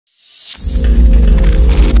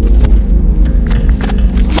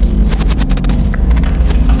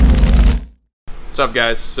up,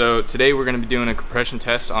 guys? So today we're going to be doing a compression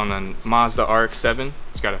test on a Mazda RX7.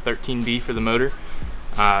 It's got a 13B for the motor.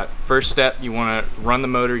 First step, you want to run the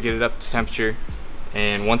motor, get it up to temperature,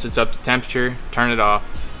 and once it's up to temperature, turn it off,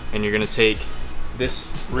 and you're going to take this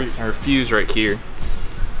fuse right here,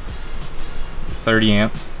 30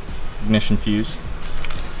 amp ignition fuse,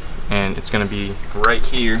 and it's going to be right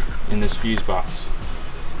here in this fuse box.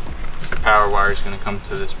 The power wire is going to come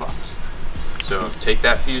to this box. So take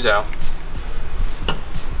that fuse out.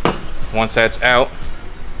 Once that's out,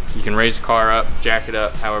 you can raise the car up, jack it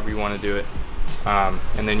up, however you want to do it.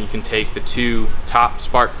 And then you can take the two top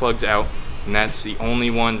spark plugs out, and that's the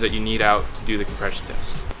only ones that you need out to do the compression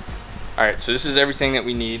test. Alright, so this is everything that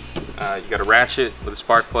we need. You got a ratchet with a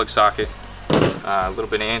spark plug socket, a little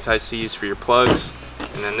bit of anti-seize for your plugs,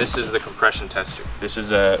 and then this is the compression tester. This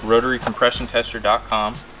is a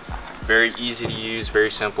rotarycompressiontester.com. Very easy to use,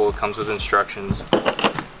 very simple. It comes with instructions.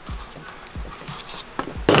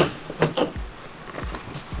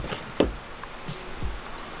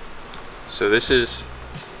 So this is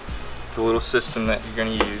the little system that you're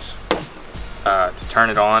going to use. To turn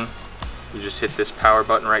it on, you just hit this power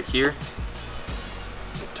button right here.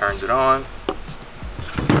 It turns it on.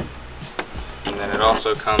 And then it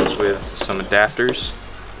also comes with some adapters.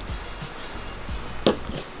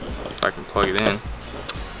 If I can plug it in.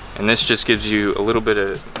 And this just gives you a little bit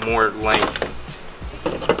of more length.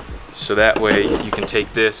 So that way you can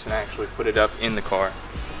take this and actually put it up in the car.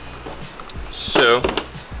 So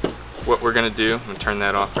what we're gonna do, I'm gonna turn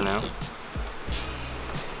that off for now.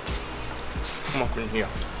 Come up in here.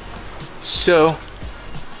 So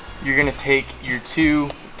you're gonna take your two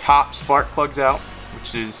top spark plugs out,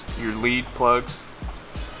 which is your lead plugs.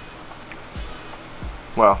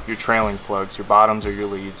 Well, your trailing plugs. Your bottoms are your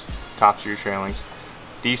leads, tops are your trailings.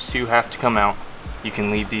 These two have to come out. You can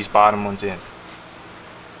leave these bottom ones in.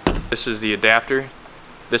 This is the adapter.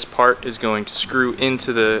 This part is going to screw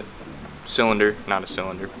into the cylinder, not a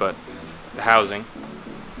cylinder, but the housing.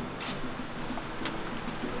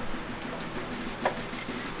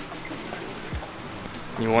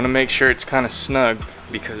 You want to make sure it's kind of snug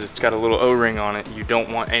because it's got a little O-ring on it. You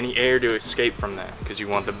don't want any air to escape from that because you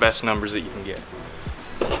want the best numbers that you can get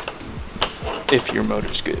if your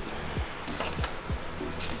motor's good.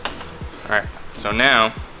 Alright, so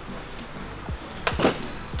now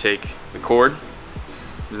take the cord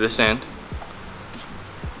to this end,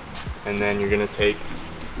 and then you're going to take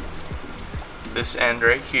this end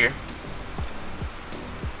right here,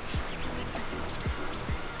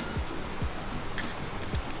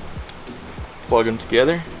 plug them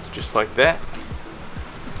together just like that.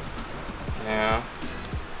 Now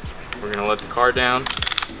we're going to let the car down,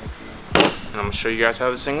 and I'm going to show you guys how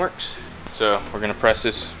this thing works. So we're going to press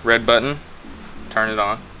this red button, turn it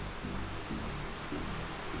on.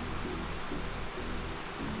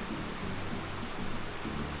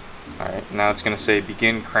 Alright, now it's going to say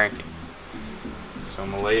begin cranking. So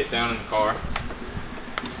I'm going to lay it down in the car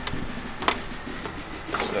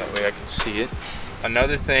so that way I can see it.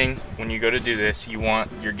 Another thing, when you go to do this, you want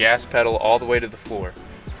your gas pedal all the way to the floor.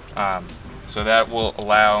 So that will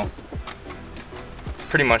allow,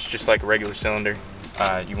 pretty much just like a regular cylinder,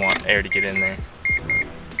 you want air to get in there.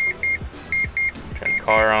 Turn the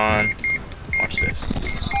car on. Watch this.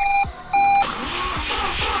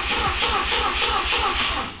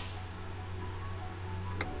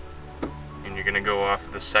 And you're gonna go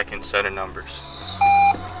off the second set of numbers.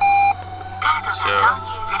 So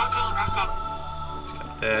it's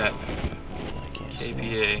got that,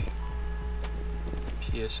 kVA,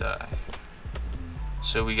 PSI.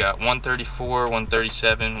 So we got 134,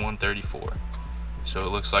 137, 134. So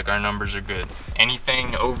it looks like our numbers are good.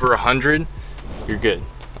 Anything over 100, you're good.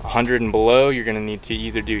 100 and below, you're gonna need to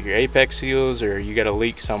either do your apex seals or you got a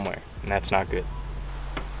leak somewhere, and that's not good.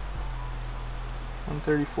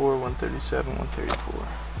 134, 137, 134,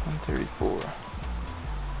 134.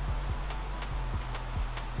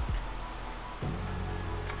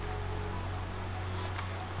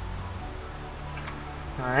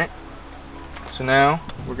 Alright, so now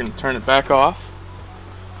we're gonna turn it back off.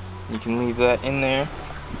 You can leave that in there.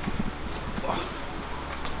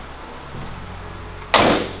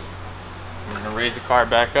 I'm gonna raise the car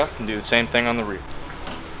back up and do the same thing on the rear.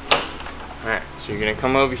 Alright, so you're gonna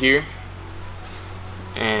come over here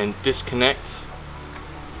and disconnect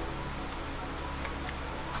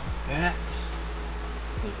that.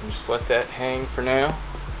 You can just let that hang for now.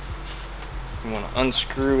 You want to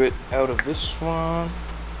unscrew it out of this one.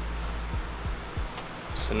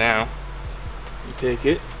 So now you take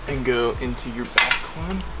it and go into your back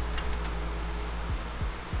one.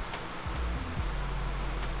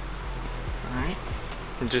 Alright,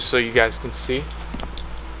 and just so you guys can see,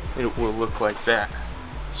 it will look like that.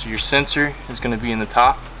 So your sensor is going to be in the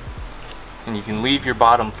top, and you can leave your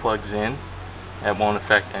bottom plugs in. That won't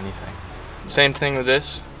affect anything. Same thing with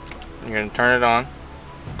this. You're going to turn it on,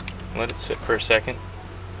 let it sit for a second.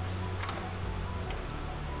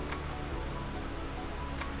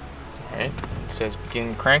 Alright, it says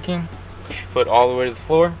begin cranking. Push your foot all the way to the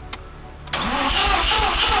floor.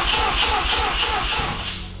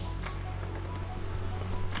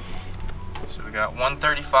 So we got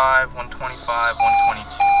 135, 125,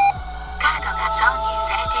 122.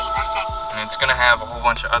 And it's going to have a whole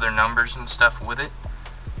bunch of other numbers and stuff with it.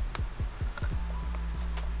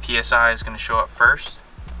 PSI is going to show up first,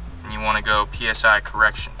 and you want to go PSI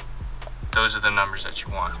correction. Those are the numbers that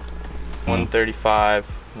you want. 135,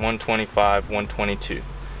 125, 122.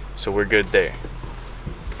 So we're good there.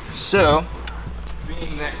 So,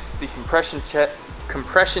 being that the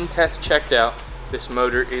compression test checked out, this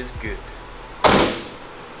motor is good.